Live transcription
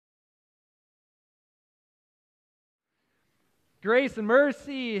Grace and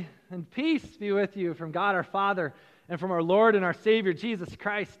mercy and peace be with you from God our Father and from our Lord and our Savior, Jesus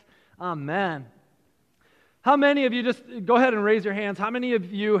Christ. Amen. How many of you, just go ahead and raise your hands, how many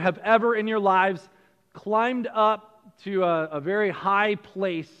of you have ever in your lives climbed up to a very high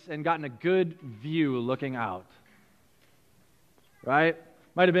place and gotten a good view looking out? Right?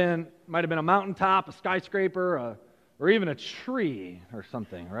 Might have been a mountaintop, a skyscraper, or even a tree or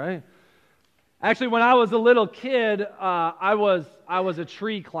something, right? Actually, when I was a little kid, I was a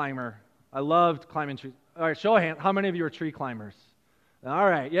tree climber. I loved climbing trees. All right, show of hands. How many of you are tree climbers? All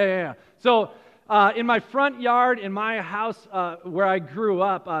right, yeah. So in my front yard, in my house where I grew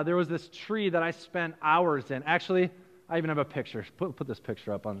up, there was this tree that I spent hours in. Actually, I even have a picture. Put this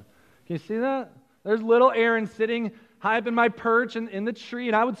picture up on. Can you see that? There's little Aaron sitting high up in my perch in the tree,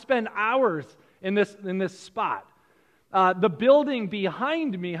 and I would spend hours in this spot. The building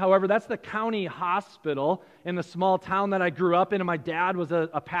behind me, however, that's the county hospital in the small town that I grew up in, and my dad was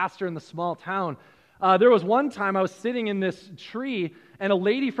a pastor in the small town. There was one time I was sitting in this tree, and a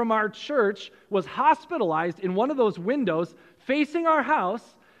lady from our church was hospitalized in one of those windows facing our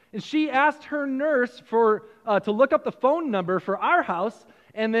house, and she asked her nurse to look up the phone number for our house,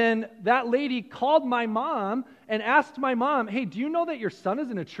 and then that lady called my mom and asked my mom, "Hey, do you know that your son is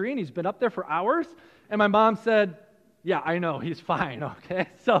in a tree and he's been up there for hours?" And my mom said, "Yeah, I know, he's fine," okay?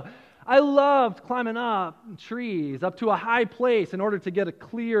 So I loved climbing up trees, up to a high place in order to get a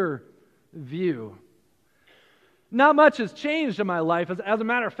clear view. Not much has changed in my life. As a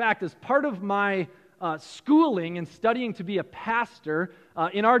matter of fact, as part of my schooling and studying to be a pastor,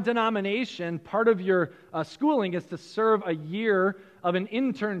 in our denomination, part of your schooling is to serve a year of an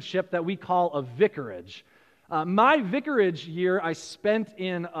internship that we call a vicarage. My vicarage year I spent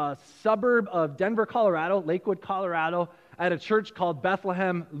in a suburb of Denver, Colorado, Lakewood, Colorado, at a church called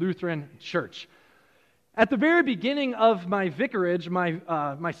Bethlehem Lutheran Church. At the very beginning of my vicarage,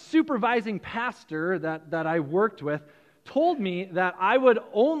 my supervising pastor that I worked with told me that I would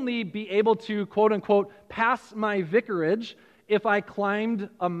only be able to, quote unquote, pass my vicarage if I climbed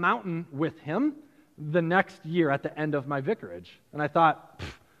a mountain with him the next year at the end of my vicarage. And I thought,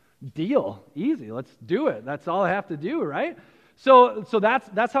 deal, easy, let's do it. That's all I have to do, right? So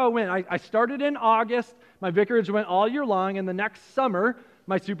that's how it went. I started in August. My vicarage went all year long, and the next summer,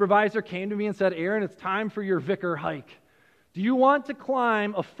 my supervisor came to me and said, "Aaron, it's time for your vicar hike. Do you want to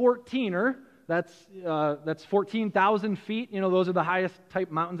climb a 14er? That's 14,000 feet. You know, those are the highest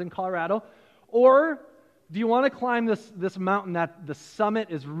type mountains in Colorado. Or do you want to climb this mountain that the summit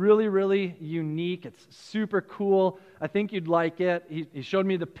is really, really unique? It's super cool. I think you'd like it." He showed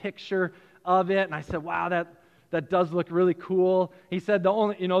me the picture of it, and I said, "Wow, that does look really cool." He said, the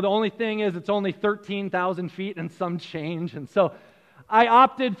only thing is it's only 13,000 feet and some change." And so I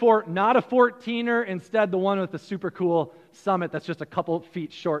opted for not a 14er, instead the one with the super cool summit that's just a couple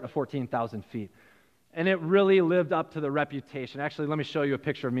feet short of 14,000 feet. And it really lived up to the reputation. Actually, let me show you a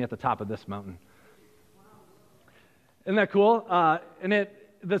picture of me at the top of this mountain. Isn't that cool? And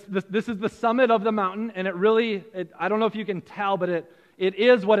this is the summit of the mountain, and I don't know if you can tell, but it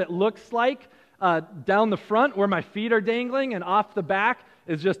is what it looks like. Down the front where my feet are dangling, and off the back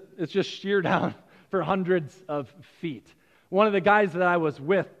it's just sheer down for hundreds of feet. One of the guys that I was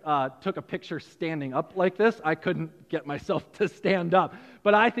with took a picture standing up like this. I couldn't get myself to stand up,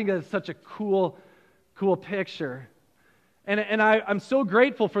 but I think it's such a cool picture. And I'm so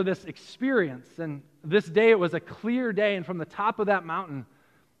grateful for this experience. And this day, it was a clear day, and from the top of that mountain,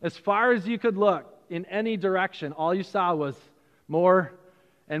 as far as you could look in any direction, all you saw was more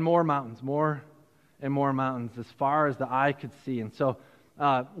and more mountains, more and more mountains, as far as the eye could see. And so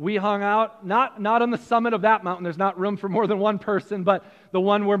we hung out, not on the summit of that mountain. There's not room for more than one person, but the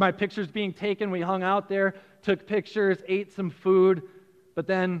one where my picture's being taken, we hung out there, took pictures, ate some food, but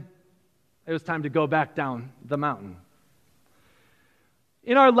then it was time to go back down the mountain.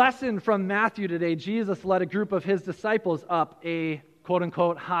 In our lesson from Matthew today, Jesus led a group of his disciples up a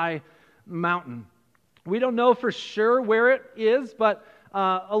quote-unquote high mountain. We don't know for sure where it is, but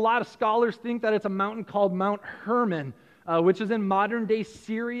a lot of scholars think that it's a mountain called Mount Hermon, which is in modern-day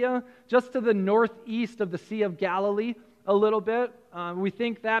Syria, just to the northeast of the Sea of Galilee a little bit. We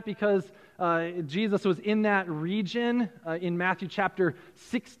think that because Jesus was in that region in Matthew chapter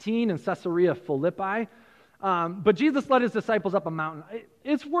 16 in Caesarea Philippi. But Jesus led his disciples up a mountain.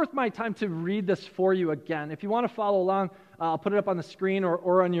 It's worth my time to read this for you again. If you want to follow along, I'll put it up on the screen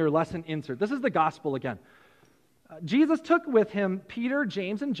or on your lesson insert. This is the gospel again. Jesus took with him Peter,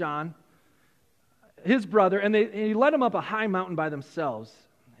 James, and John, his brother, and he led them up a high mountain by themselves.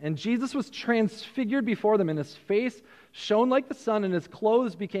 And Jesus was transfigured before them, and his face shone like the sun, and his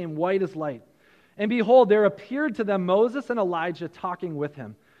clothes became white as light. And behold, there appeared to them Moses and Elijah talking with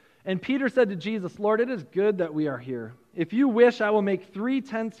him. And Peter said to Jesus, Lord, it is good that we are here. If you wish, I will make 3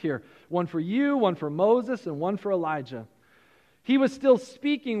 tents here, one for you, one for Moses, and one for Elijah. He was still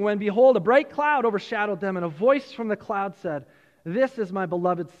speaking when, behold, a bright cloud overshadowed them, and a voice from the cloud said, This is my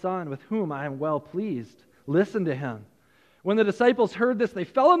beloved Son, with whom I am well pleased. Listen to him. When the disciples heard this, they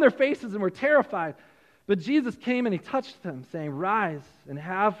fell on their faces and were terrified. But Jesus came and he touched them, saying, Rise and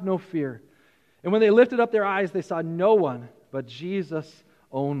have no fear. And when they lifted up their eyes, they saw no one but Jesus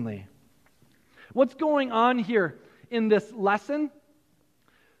only. What's going on here in this lesson?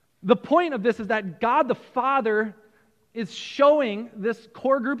 The point of this is that God the Father is showing this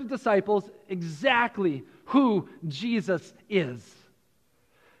core group of disciples exactly who Jesus is.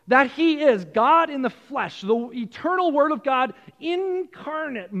 That he is God in the flesh, the eternal Word of God,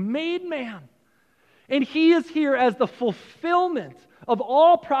 incarnate, made man. And he is here as the fulfillment of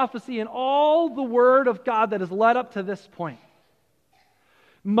all prophecy and all the Word of God that has led up to this point.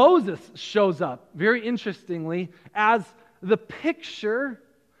 Moses shows up, very interestingly, as the picture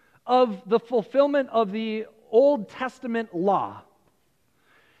of the fulfillment of the Old Testament law.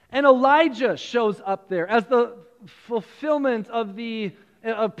 And Elijah shows up there as the fulfillment of a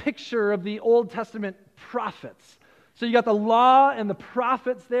picture of the Old Testament prophets. So you got the law and the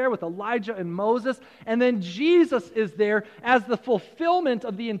prophets there with Elijah and Moses, and then Jesus is there as the fulfillment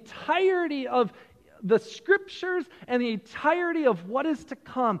of the entirety of the Scriptures and the entirety of what is to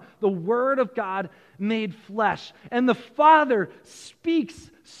come, the Word of God made flesh. And the Father speaks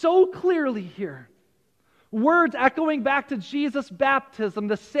so clearly here. Words echoing back to Jesus' baptism,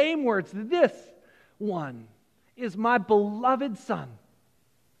 the same words. This one is my beloved Son.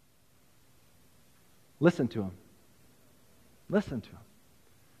 Listen to him. Listen to him.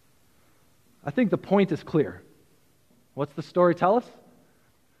 I think the point is clear. What's the story tell us?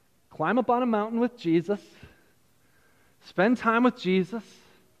 Climb up on a mountain with Jesus. Spend time with Jesus.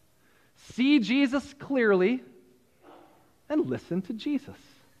 See Jesus clearly. And listen to Jesus.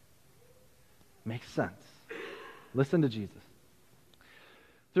 Makes sense. Listen to Jesus.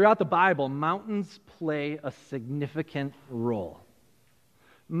 Throughout the Bible, mountains play a significant role.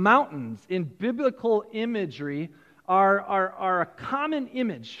 Mountains in biblical imagery are a common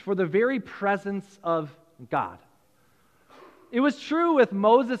image for the very presence of God. It was true with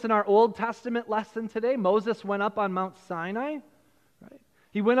Moses in our Old Testament lesson today. Moses went up on Mount Sinai. Right?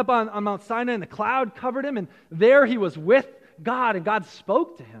 He went up on Mount Sinai and the cloud covered him, and there he was with God, and God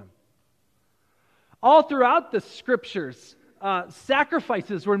spoke to him. All throughout the Scriptures,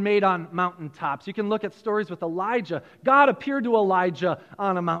 sacrifices were made on mountaintops. You can look at stories with Elijah. God appeared to Elijah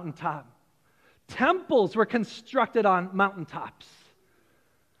on a mountaintop. Temples were constructed on mountaintops.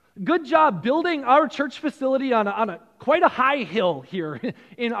 Good job building our church facility on quite a high hill here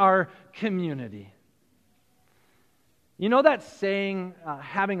in our community. You know that saying,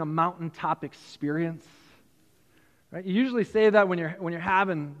 having a mountaintop experience? Right? You usually say that when you're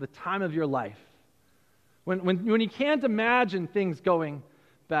having the time of your life. When you can't imagine things going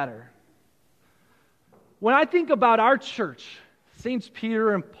better. When I think about our church, Saints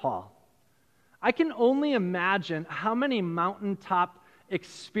Peter and Paul, I can only imagine how many mountaintop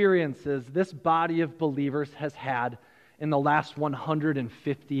experiences this body of believers has had in the last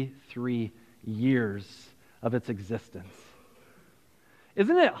 153 years of its existence.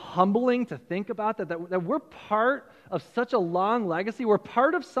 Isn't it humbling to think about that we're part of such a long legacy? We're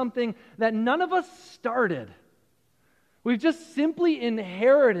part of something that none of us started. We've just simply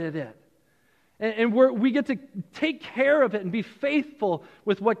inherited it. And we get to take care of it and be faithful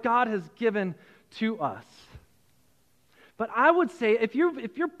with what God has given to us. But I would say, if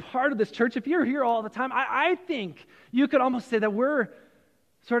you're part of this church, if you're here all the time, I think you could almost say that we're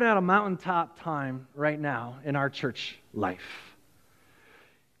sort of at a mountaintop time right now in our church life.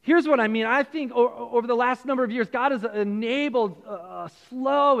 Here's what I mean. I think over the last number of years, God has enabled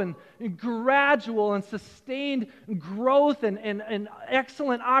slow and gradual and sustained growth and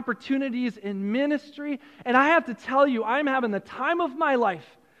excellent opportunities in ministry. And I have to tell you, I'm having the time of my life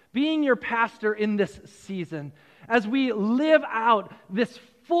being your pastor in this season as we live out this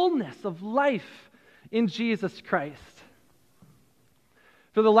fullness of life in Jesus Christ.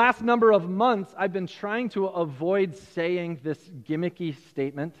 For the last number of months, I've been trying to avoid saying this gimmicky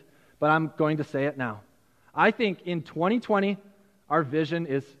statement, but I'm going to say it now. I think in 2020, our vision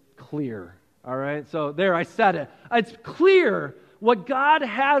is clear. All right? So there, I said it. It's clear what God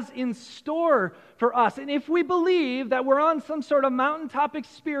has in store for us. And if we believe that we're on some sort of mountaintop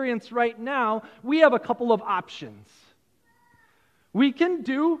experience right now, we have a couple of options. We can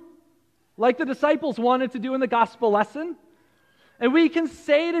do like the disciples wanted to do in the gospel lesson, And we can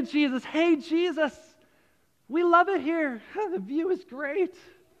say to Jesus, hey, Jesus, we love it here. The view is great.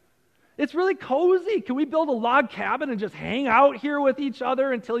 It's really cozy. Can we build a log cabin and just hang out here with each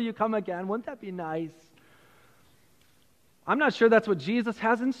other until you come again? Wouldn't that be nice? I'm not sure that's what Jesus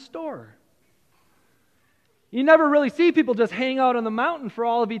has in store. You never really see people just hang out on the mountain for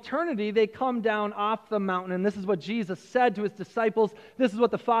all of eternity. They come down off the mountain, and this is what Jesus said to his disciples. This is what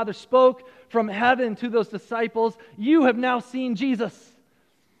the Father spoke from heaven to those disciples. You have now seen Jesus,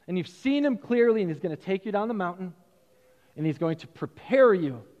 and you've seen him clearly, and he's going to take you down the mountain, and he's going to prepare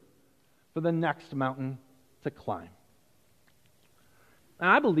you for the next mountain to climb. And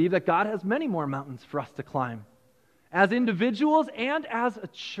I believe that God has many more mountains for us to climb, as individuals and as a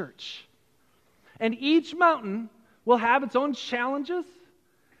church. And each mountain will have its own challenges,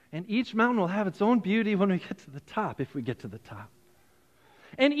 and each mountain will have its own beauty when we get to the top, if we get to the top.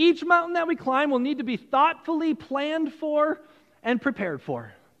 And each mountain that we climb will need to be thoughtfully planned for and prepared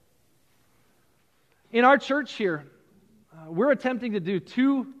for. In our church here, we're attempting to do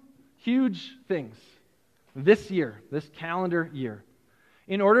two huge things this year, this calendar year,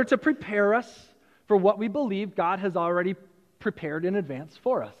 in order to prepare us for what we believe God has already prepared in advance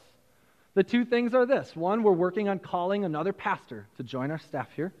for us. The two things are this. One, we're working on calling another pastor to join our staff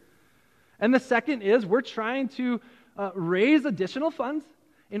here. And the second is we're trying to raise additional funds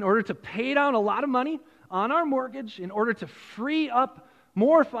in order to pay down a lot of money on our mortgage, in order to free up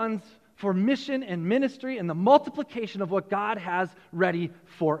more funds for mission and ministry and the multiplication of what God has ready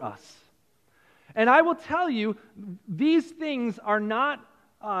for us. And I will tell you, these things are not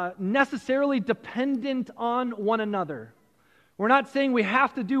necessarily dependent on one another. We're not saying we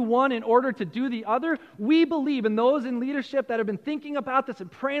have to do one in order to do the other. We believe, and those in leadership that have been thinking about this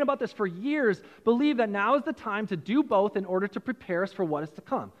and praying about this for years, believe that now is the time to do both in order to prepare us for what is to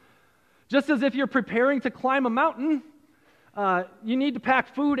come. Just as if you're preparing to climb a mountain, you need to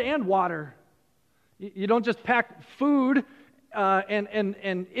pack food and water. You don't just pack food,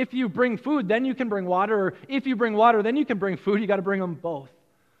 and if you bring food, then you can bring water, or if you bring water, then you can bring food. You got to bring them both.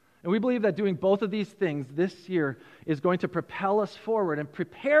 And we believe that doing both of these things this year is going to propel us forward and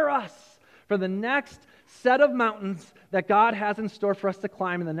prepare us for the next set of mountains that God has in store for us to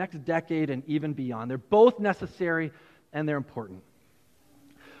climb in the next decade and even beyond. They're both necessary and they're important.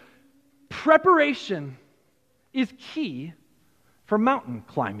 Preparation is key for mountain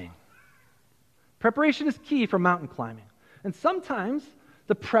climbing. Preparation is key for mountain climbing. And sometimes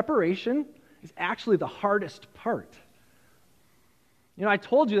the preparation is actually the hardest part. You know, I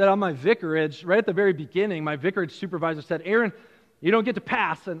told you that on my vicarage, right at the very beginning, my vicarage supervisor said, Aaron, you don't get to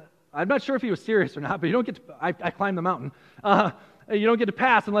pass. And I'm not sure if he was serious or not, but you don't get to, I climbed the mountain. You don't get to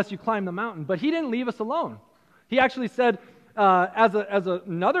pass unless you climb the mountain. But he didn't leave us alone. He actually said, as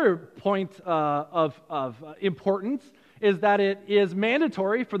another point of importance, is that it is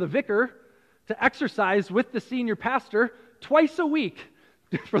mandatory for the vicar to exercise with the senior pastor twice a week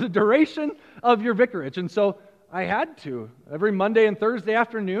for the duration of your vicarage. And so I had to. Every Monday and Thursday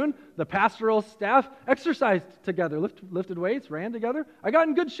afternoon, the pastoral staff exercised together, lifted weights, ran together. I got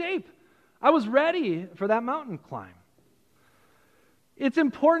in good shape. I was ready for that mountain climb. It's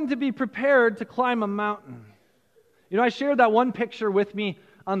important to be prepared to climb a mountain. You know, I shared that one picture with me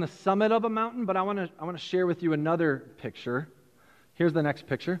on the summit of a mountain, but I want to share with you another picture. Here's the next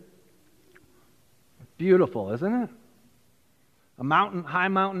picture. Beautiful, isn't it? A mountain, high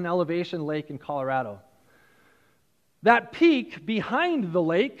mountain elevation lake in Colorado. That peak behind the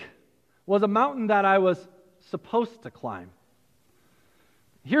lake was a mountain that I was supposed to climb.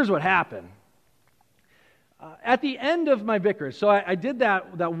 Here's what happened. At the end of my vicarage, so I did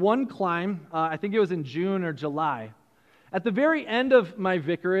that one climb, I think it was in June or July. At the very end of my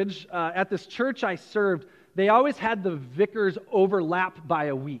vicarage, at this church I served, they always had the vicars overlap by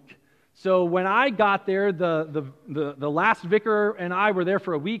a week. So when I got there, the last vicar and I were there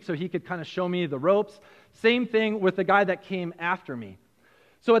for a week so he could kind of show me the ropes. Same thing with the guy that came after me.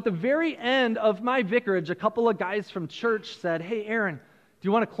 So at the very end of my vicarage, a couple of guys from church said, hey, Aaron, do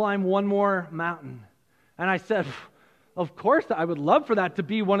you want to climb one more mountain? And I said, of course, I would love for that to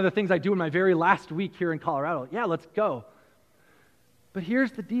be one of the things I do in my very last week here in Colorado. Yeah, let's go. But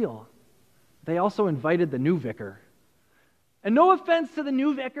here's the deal. They also invited the new vicar. And no offense to the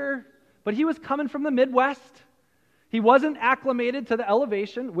new vicar, but he was coming from the Midwest. He wasn't acclimated to the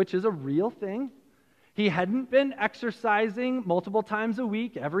elevation, which is a real thing. He hadn't been exercising multiple times a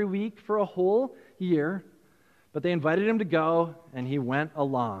week, every week for a whole year, but they invited him to go, and he went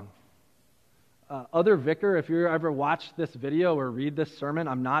along. Other vicar, if you ever watch this video or read this sermon,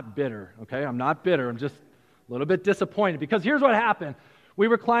 I'm not bitter, okay? I'm not bitter. I'm just a little bit disappointed, because here's what happened. We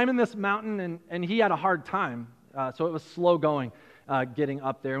were climbing this mountain, and he had a hard time, so it was slow going. getting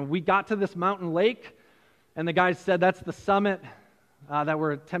up there. And we got to this mountain lake, and the guys said that's the summit that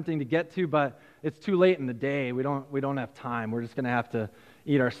we're attempting to get to, but it's too late in the day. We don't have time. We're just going to have to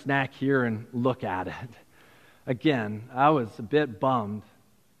eat our snack here and look at it. Again, I was a bit bummed.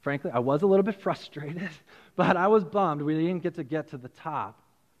 Frankly, I was a little bit frustrated, but I was bummed we didn't get to the top.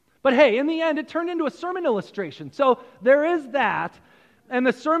 But hey, in the end, it turned into a sermon illustration. So there is that, and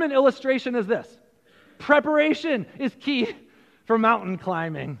the sermon illustration is this. Preparation is key for mountain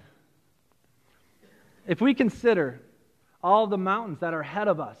climbing. If we consider all the mountains that are ahead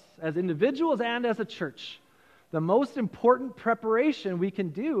of us as individuals and as a church, the most important preparation we can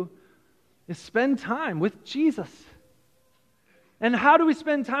do is spend time with Jesus. And how do we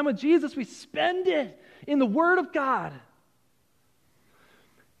spend time with Jesus? We spend it in the Word of God.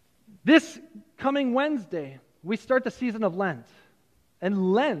 This coming Wednesday, we start the season of Lent.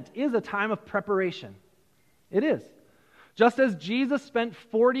 And Lent is a time of preparation. It is. Just as Jesus spent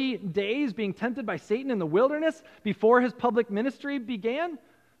 40 days being tempted by Satan in the wilderness before his public ministry began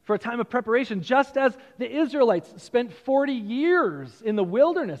for a time of preparation, just as the Israelites spent 40 years in the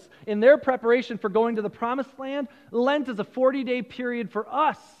wilderness in their preparation for going to the promised land, Lent is a 40-day period for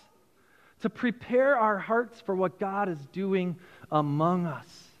us to prepare our hearts for what God is doing among us.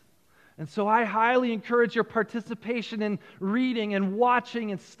 And so I highly encourage your participation in reading and watching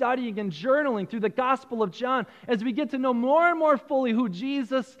and studying and journaling through the Gospel of John as we get to know more and more fully who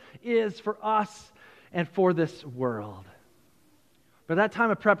Jesus is for us and for this world. But that time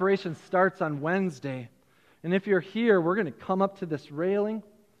of preparation starts on Wednesday. And if you're here, we're going to come up to this railing.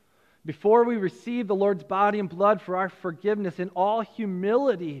 Before we receive the Lord's body and blood for our forgiveness, in all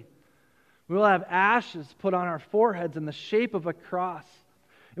humility, we will have ashes put on our foreheads in the shape of a cross.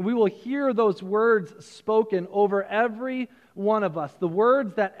 And we will hear those words spoken over every one of us, the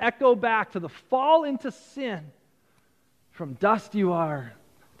words that echo back to the fall into sin. From dust you are,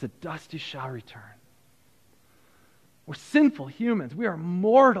 to dust you shall return. We're sinful humans. We are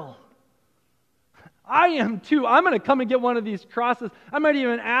mortal. I am too. I'm going to come and get one of these crosses. I might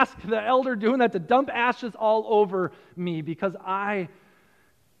even ask the elder doing that to dump ashes all over me because I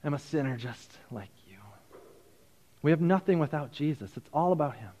am a sinner just like you. We have nothing without Jesus. It's all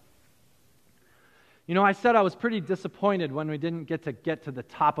about Him. You know, I said I was pretty disappointed when we didn't get to the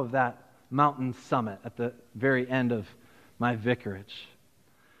top of that mountain summit at the very end of my vicarage.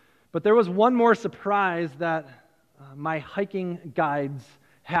 But there was one more surprise that my hiking guides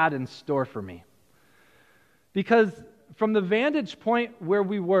had in store for me. Because from the vantage point where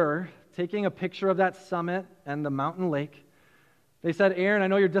we were, taking a picture of that summit and the mountain lake, they said, Aaron, I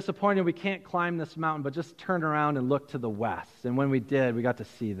know you're disappointed we can't climb this mountain, but just turn around and look to the west. And when we did, we got to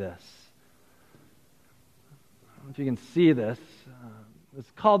see this. I don't know if you can see this.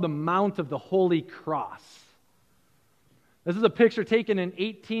 It's called the Mount of the Holy Cross. This is a picture taken in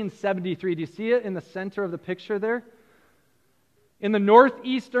 1873. Do you see it in the center of the picture there? In the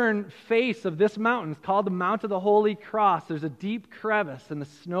northeastern face of this mountain, it's called the Mount of the Holy Cross. There's a deep crevice, and the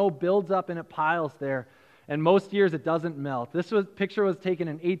snow builds up and it piles there. And most years it doesn't melt. This picture was taken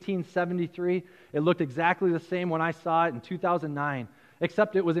in 1873. It looked exactly the same when I saw it in 2009,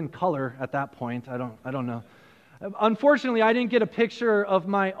 except it was in color at that point. I don't know. Unfortunately, I didn't get a picture of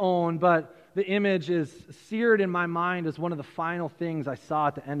my own, but the image is seared in my mind as one of the final things I saw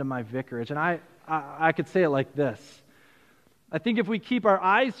at the end of my vicarage. And I could say it like this. I think if we keep our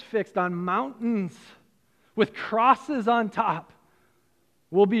eyes fixed on mountains with crosses on top,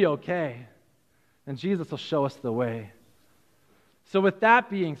 we'll be okay. And Jesus will show us the way. So with that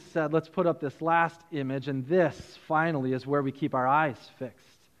being said, let's put up this last image, and this, finally, is where we keep our eyes fixed.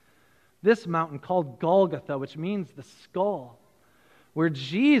 This mountain called Golgotha, which means the skull, where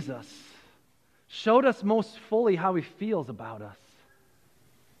Jesus showed us most fully how He feels about us.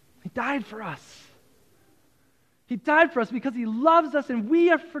 He died for us. He died for us because He loves us, and we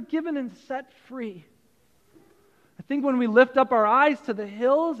are forgiven and set free. I think when we lift up our eyes to the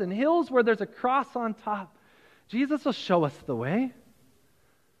hills, and hills where there's a cross on top, Jesus will show us the way.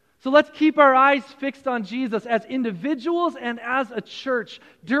 So let's keep our eyes fixed on Jesus as individuals and as a church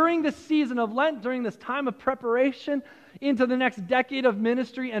during this season of Lent, during this time of preparation, into the next decade of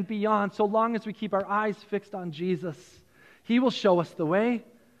ministry and beyond. So long as we keep our eyes fixed on Jesus, He will show us the way,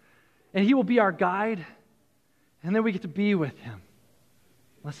 and He will be our guide, and then we get to be with Him.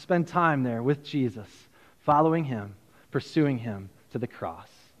 Let's spend time there with Jesus, following Him, pursuing Him to the cross.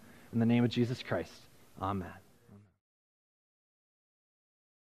 In the name of Jesus Christ, amen.